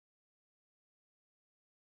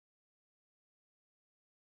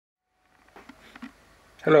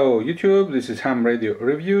Hello YouTube, this is Ham Radio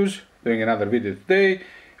Reviews, doing another video today.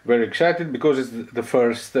 Very excited because it's the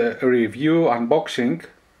first review, unboxing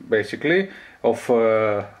basically, of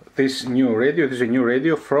this new radio. This is a new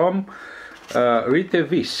radio from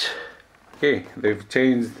Retevis. Okay, they've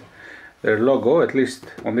changed their logo, at least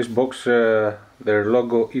on this box their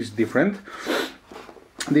logo is different.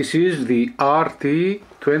 This is the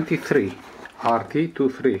RT23.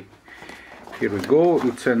 RT23. Here we go,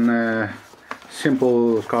 it's an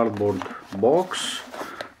simple cardboard box,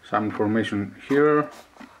 some information here,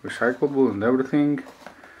 recyclable and everything.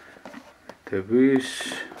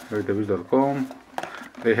 Retevis.com.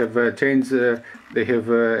 They have changed, they have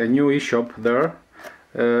a new e-shop there,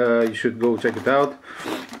 you should go check it out.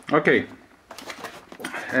 Okay,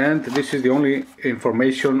 and this is the only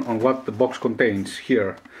information on what the box contains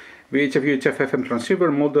here. VHF UHF FM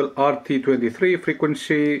transceiver, model RT23,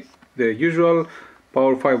 frequency the usual,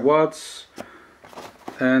 power 5 watts,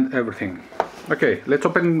 and everything. Okay, let's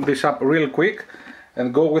open this up real quick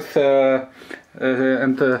and go with turn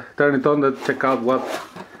it on and check out what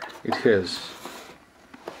it has.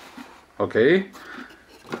 Okay,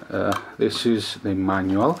 this is the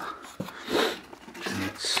manual.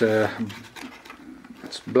 It's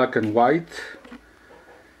black and white.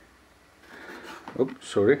 Oops,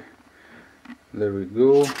 sorry. There we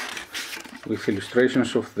go, with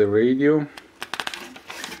illustrations of the radio.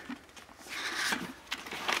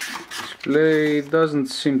 Display doesn't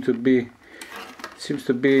seem to be, seems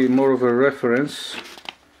to be more of a reference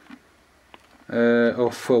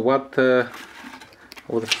of what of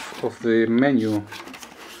the menu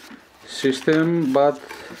system, but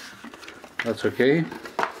that's okay.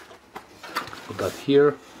 Put that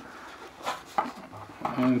here,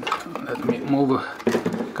 and let me move a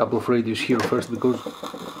couple of radios here first, because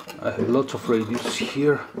I have lots of radios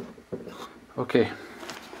here. Okay,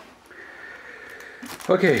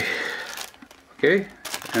 okay, okay,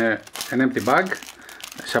 an empty bag.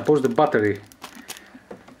 I suppose the battery.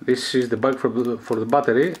 This is the bag for the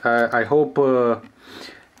battery. I hope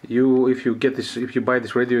if you get this, if you buy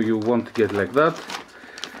this radio, you won't get like that.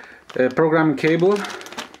 Programming cable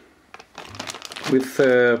with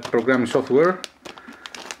programming software.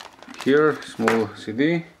 Here, small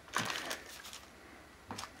CD.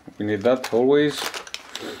 We need that always.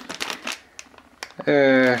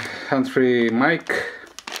 Hands-free mic.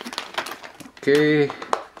 Okay.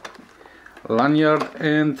 Lanyard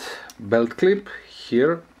and belt clip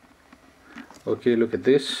here. Okay, look at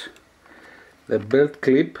this. The belt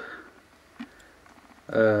clip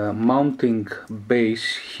mounting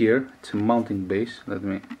base here. It's a mounting base. Let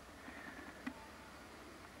me.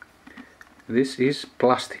 This is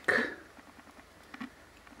plastic.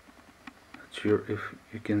 Not sure if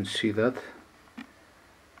you can see that.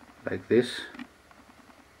 Like this.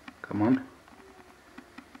 Come on.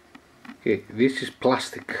 Okay, this is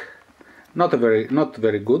plastic. Not very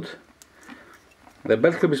good. The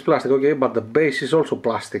belt clip is plastic, okay, but the base is also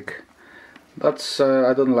plastic. That's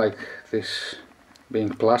I don't like this being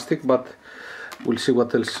plastic, but we'll see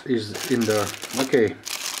what else is in there. Okay,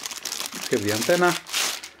 have the antenna.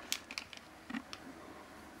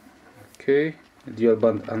 Okay, dual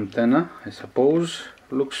band antenna, I suppose.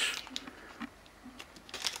 Looks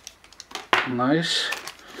nice.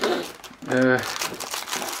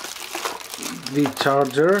 The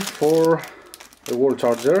charger for the wall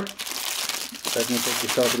charger. Let me take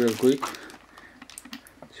this out real quick.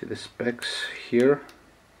 See the specs here.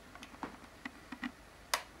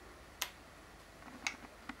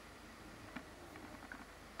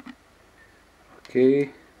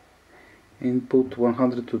 Okay, input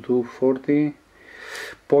 100 to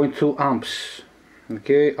 240.2 amps.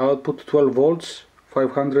 Okay, output 12 volts,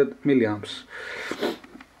 500 milliamps.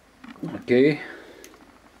 Okay,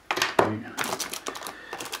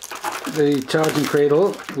 the charging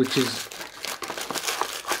cradle, which is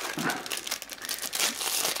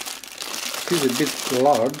a bit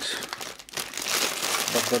large,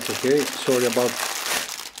 but that's okay. Sorry about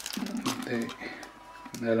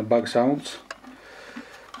the bug sounds.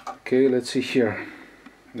 Okay, let's see here.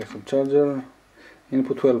 Laptop charger,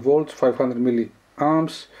 input 12 volts, 500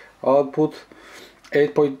 milliamps, output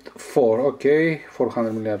 8.4. okay,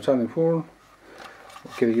 400 milliamps charging full.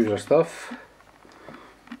 Okay, the usual stuff.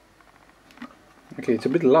 Okay, it's a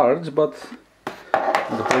bit large, but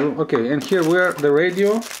okay, and here we are, the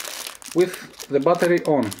radio with the battery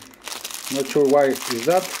on. Not sure why is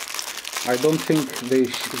that. I don't think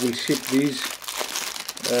they will ship these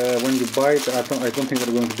when you buy it. I don't think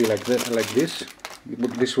they're going to be like that, like this.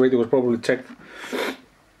 But this radio was probably checked.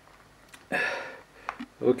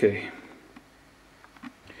 Okay.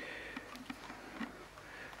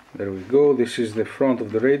 There we go. This is the front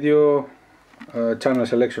of the radio. Channel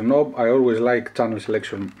selection knob. I always like channel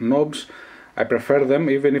selection knobs. I prefer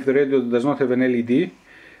them even if the radio does not have an LED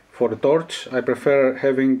for the torch. I prefer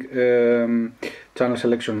having channel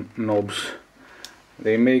selection knobs.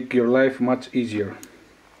 They make your life much easier.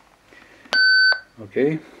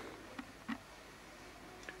 Okay,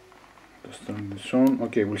 just turn this on.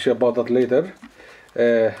 Okay, we'll see about that later.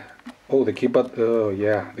 Oh, the keypad. Oh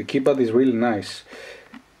yeah, the keypad is really nice.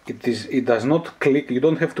 It does not click. You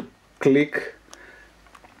don't have to click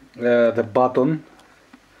the button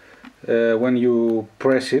when you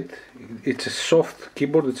press it. It's a soft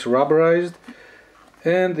keyboard. It's rubberized,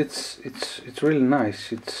 and it's really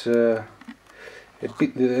nice. It's the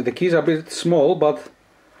keys are a bit small, but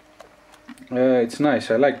it's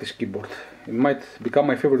nice. I like this keyboard. It might become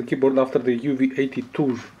my favorite keyboard after the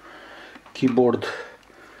UV82 keyboard,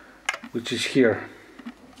 which is here.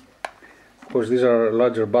 Of course, these are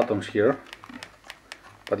larger buttons here,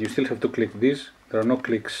 but you still have to click these. There are no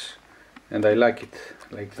clicks, and I like it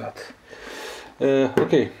like that.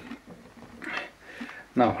 Okay,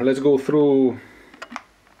 now let's go through.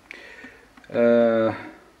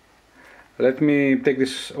 Let me take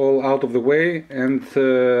this all out of the way and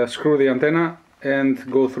screw the antenna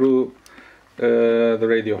and go through the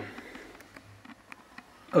radio.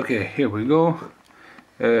 Okay, here we go.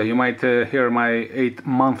 You might hear my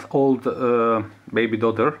 8-month-old baby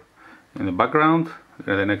daughter in the background,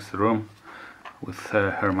 in the next room with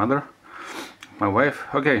her mother, my wife.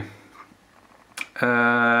 Okay,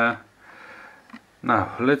 now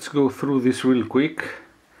let's go through this real quick.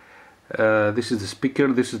 This is the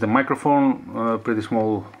speaker, this is the microphone, pretty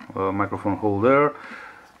small microphone hole there.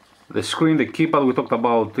 The screen, the keypad, we talked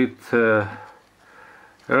about it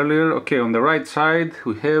earlier. Okay, on the right side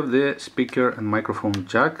we have the speaker and microphone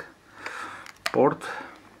jack port,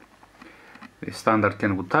 the standard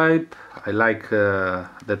Kenwood type. I like the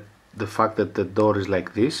fact that the door is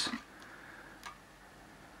like this,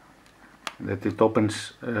 that it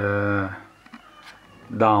opens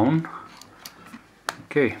down.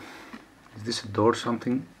 Okay. Is this a door,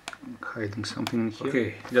 something hiding something in here?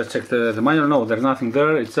 Okay, just check the manual. No, there's nothing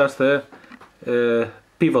there. It's just a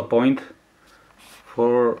pivot point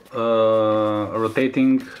for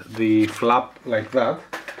rotating the flap like that.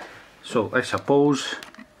 So I suppose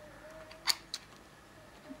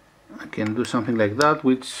I can do something like that,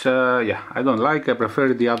 which yeah, I don't like. I prefer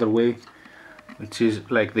it the other way, which is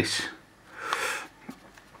like this.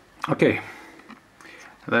 Okay.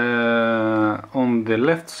 On the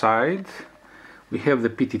left side we have the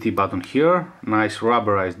PTT button here, nice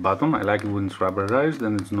rubberized button. I like it when it's rubberized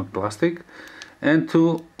and it's not plastic. And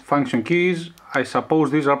two function keys. I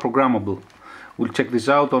suppose these are programmable. We'll check this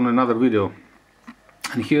out on another video.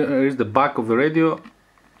 And here is the back of the radio,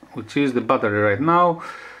 which is the battery right now.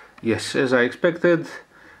 Yes, as I expected,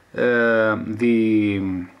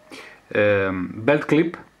 the belt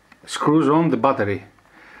clip screws on the battery,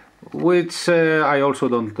 which I also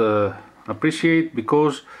don't appreciate,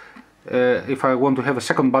 because if I want to have a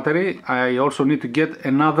second battery I also need to get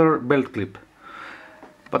another belt clip,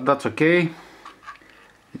 but that's okay.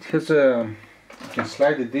 It has a, you can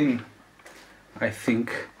slide it in. I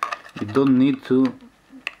think you don't need to,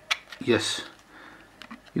 yes,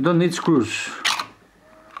 you don't need screws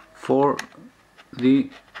for the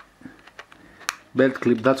belt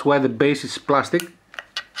clip. That's why the base is plastic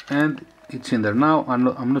and it's in there now.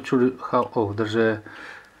 I'm not sure how. Oh, there's a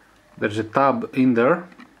tab in there,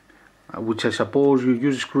 which I suppose you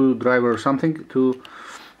use a screwdriver or something to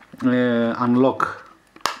unlock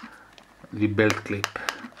the belt clip.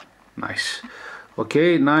 Nice.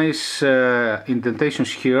 Okay, nice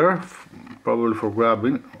indentations here, probably for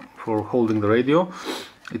grabbing, for holding the radio.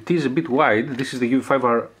 It is a bit wide. This is the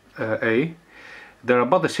UV5RA. They're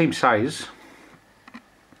about the same size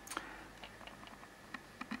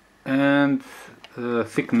and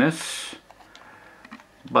thickness,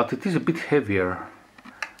 but it is a bit heavier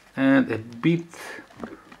and a bit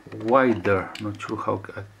wider. Not sure how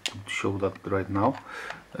I could show that right now.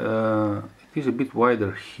 It is a bit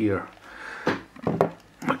wider here.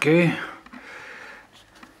 Okay,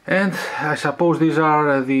 and I suppose these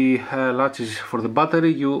are the latches for the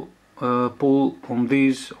battery. You pull on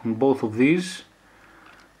these, on both of these,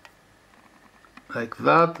 like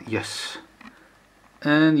that. Yes,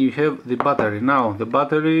 and you have the battery. Now the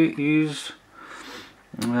battery is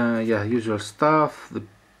yeah, usual stuff. The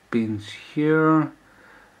pins here,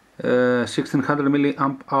 1600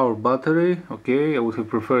 milliamp hour battery. Okay, I would have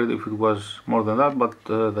preferred if it was more than that, but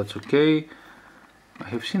that's okay. I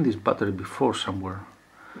have seen this battery before somewhere,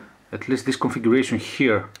 at least this configuration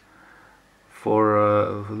here,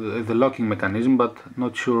 for the locking mechanism, but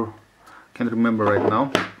not sure, can't remember right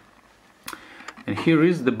now. And here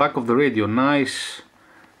is the back of the radio, nice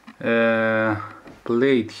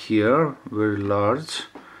plate here, very large,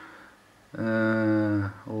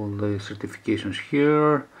 all the certifications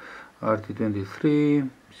here, RT23,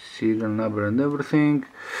 serial number and everything.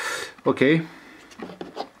 Okay,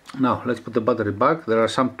 now let's put the battery back. There are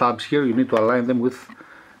some tabs here, you need to align them with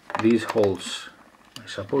these holes, I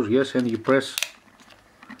suppose, yes, and you press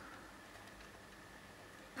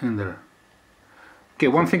in there. Okay,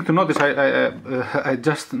 one thing to notice, I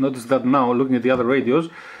just noticed that now, looking at the other radios,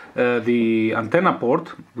 the antenna port,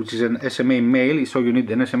 which is an SMA male, so you need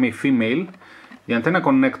an SMA female, the antenna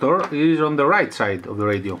connector is on the right side of the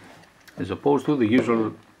radio, as opposed to the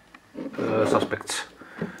usual suspects,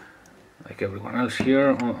 like everyone else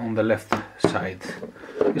here on the left side.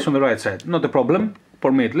 It's on the right side, not a problem,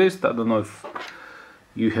 for me at least. I don't know if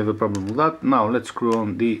you have a problem with that. Now let's screw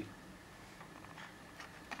on the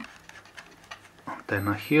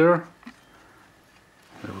antenna here.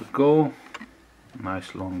 There we go,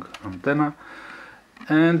 nice long antenna,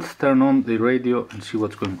 and turn on the radio and see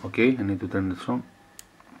what's going on. Okay, I need to turn this on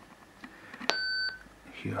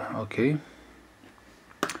here.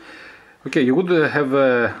 Okay, you would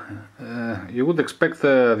you would expect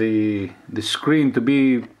the screen to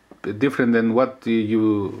be different than what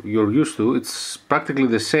you're used to. It's practically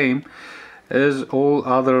the same as all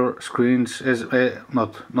other screens, as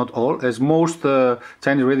not all, as most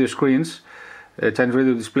Chinese radio screens, Chinese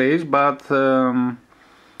radio displays, but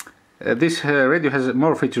this radio has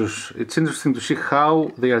more features. It's interesting to see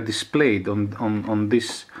how they are displayed on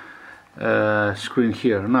this screen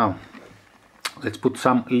here. Now let's put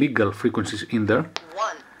some legal frequencies in there.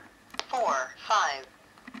 1, 4, 5,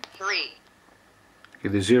 3. Okay,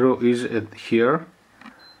 the 0 is at here,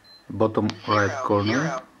 bottom right corner.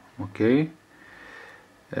 0. Okay,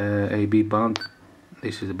 AB band,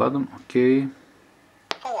 this is the bottom. Okay,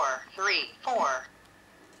 4, 3, 4,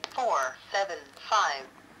 4, 7, 5.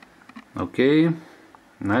 okay,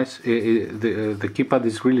 nice. The keypad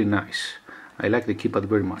is really nice. I like the keypad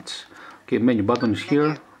very much. Okay, menu button is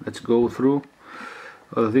here. Let's go through.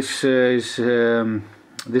 This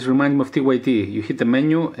this reminds me of TYT. You hit the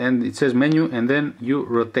menu and it says menu, and then you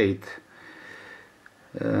rotate.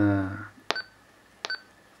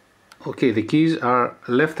 Okay, the keys are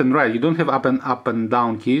left and right. You don't have up and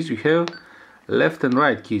down keys. You have left and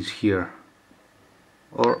right keys here.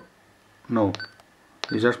 Or no,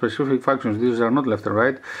 these are specific functions. These are not left and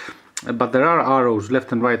right, but there are arrows,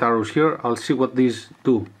 left and right arrows here. I'll see what these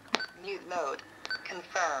do. Mute mode.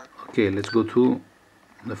 Confirm. Okay, let's go to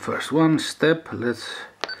the first one. Step. Let's.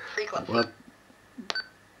 Frequency. What?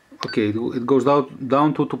 Okay, it goes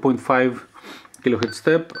down to 2.5 kilohertz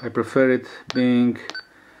step. I prefer it being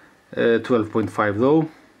 12.5 though.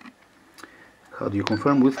 How do you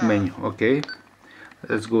confirm? With menu. Okay,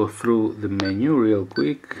 let's go through the menu real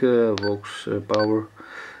quick. Vox power.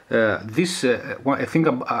 This one thing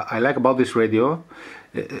I like about this radio.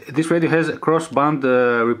 This radio has a cross-band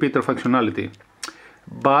repeater functionality,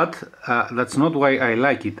 but that's not why I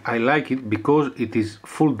like it. I like it because it is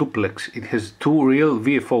full duplex. It has two real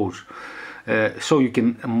VFOs, so you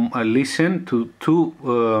can listen to two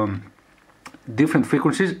different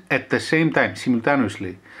frequencies at the same time,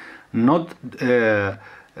 simultaneously. Not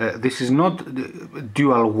this is not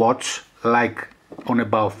dual watch like on a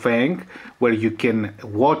Baofeng, where you can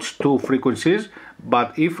watch two frequencies,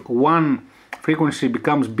 but if one frequency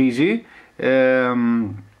becomes busy,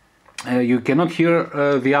 you cannot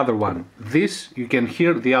hear the other one. This you can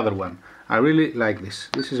hear the other one. I really like this.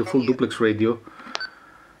 This is a full duplex radio.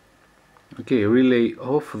 Okay, relay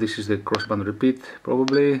off. This is the crossband repeat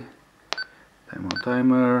probably.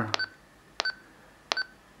 Timer.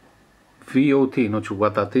 VOT, not sure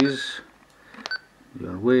what that is.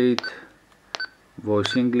 Dual wait.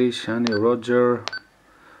 Voice English, Annie, Roger.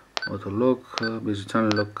 Auto lock, busy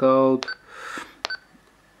channel lockout.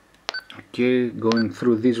 Okay, going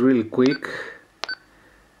through this really quick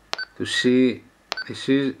to see. This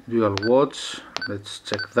is dual watch. Let's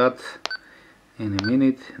check that in a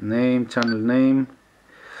minute. Name, channel name,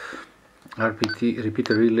 RPT,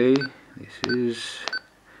 repeater relay. This is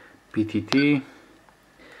PTT.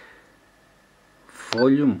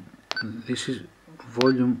 Volume. This is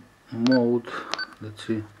volume mode. Let's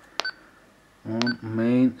see. On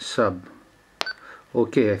main sub.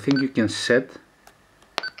 Okay, I think you can set.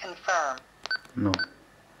 Confirm. No,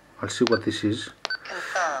 I'll see what this is.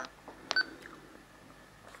 Confirm.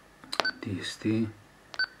 DST.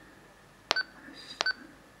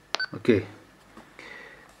 Okay.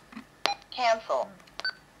 Cancel.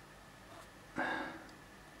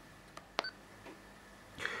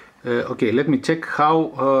 Okay, let me check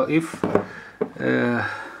how if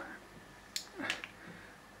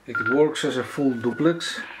it works as a full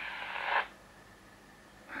duplex.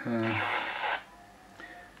 No.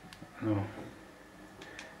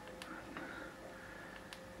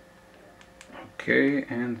 Okay,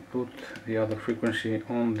 and put the other frequency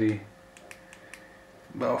on the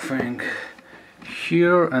Baofeng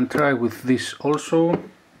here and try with this also.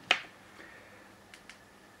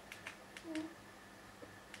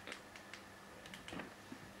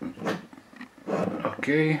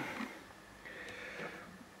 Okay,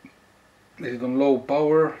 this is on low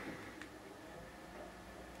power.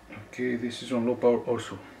 Okay, this is on low power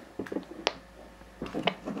also.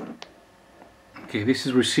 Okay, this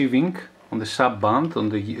is receiving on the sub band on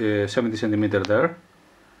the 70 centimeter there.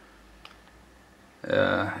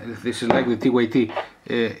 This is like the TYT.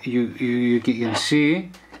 You can see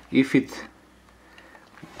if it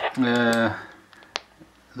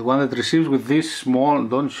the one that receives with this small,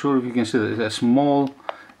 don't sure if you can see that,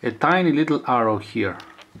 a tiny little arrow here.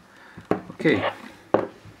 Okay,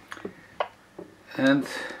 and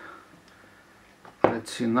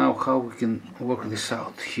let's see now how we can work this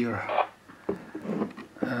out here.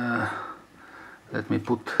 Let me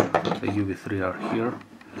put the UV3R here,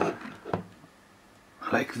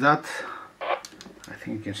 like that. I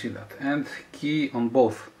think you can see that. And key on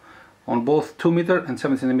both 2 meter and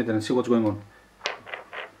 7 centimeter, and see what's going on.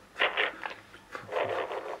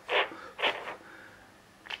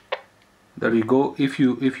 There you go. If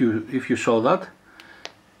you saw that,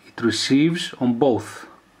 it receives on both.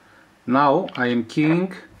 Now I am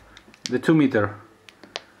keying the 2 meter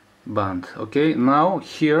band. Okay, now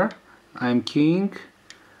here I am keying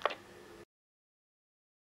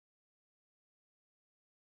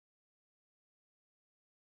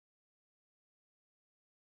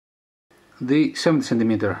the 70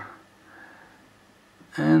 centimeter,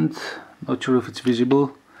 and not sure if it's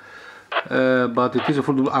visible, but it is a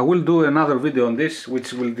full. I will do another video on this,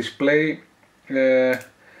 which will display,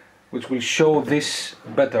 which will show this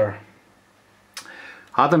better.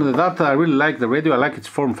 Other than that, I really like the radio. I like its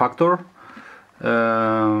form factor,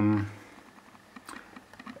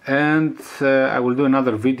 and I will do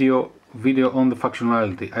another video on the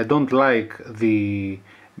functionality. I don't like the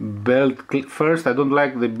belt clip. First, I don't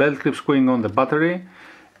like the belt clips going on the battery,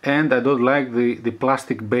 and I don't like the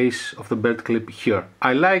plastic base of the belt clip here.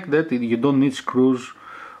 I like that you don't need screws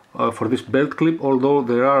for this belt clip, although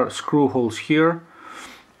there are screw holes here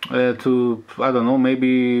to, I don't know,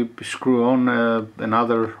 maybe screw on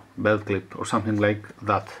another belt clip or something like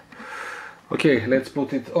that. Okay, let's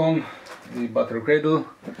put it on the battery cradle,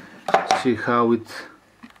 see how it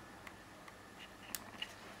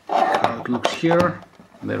looks here.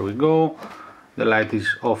 There we go. The light is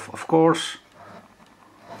off, of course,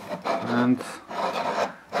 and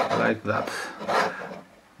like that.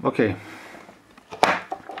 Okay,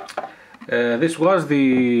 this was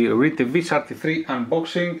the Retevis RT23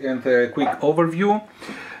 unboxing and a quick overview.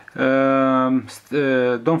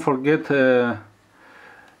 Don't forget to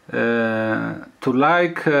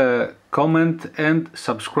like, comment and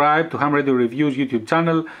subscribe to Ham Radio Reviews YouTube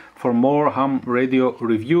channel for more ham radio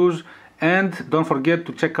reviews. And don't forget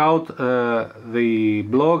to check out the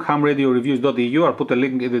blog hamradioreviews.eu. I'll put a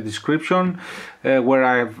link in the description where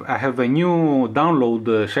I have a new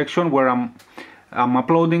download section where I'm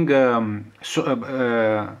uploading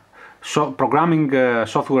programming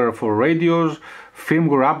software for radios,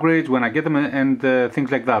 firmware upgrades when I get them, and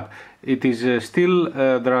things like that. It is still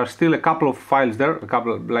there are still a couple of files there,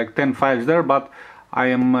 like 10 files there, but I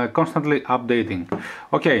am constantly updating.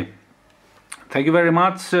 Okay. Thank you very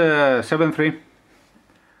much, 7-3.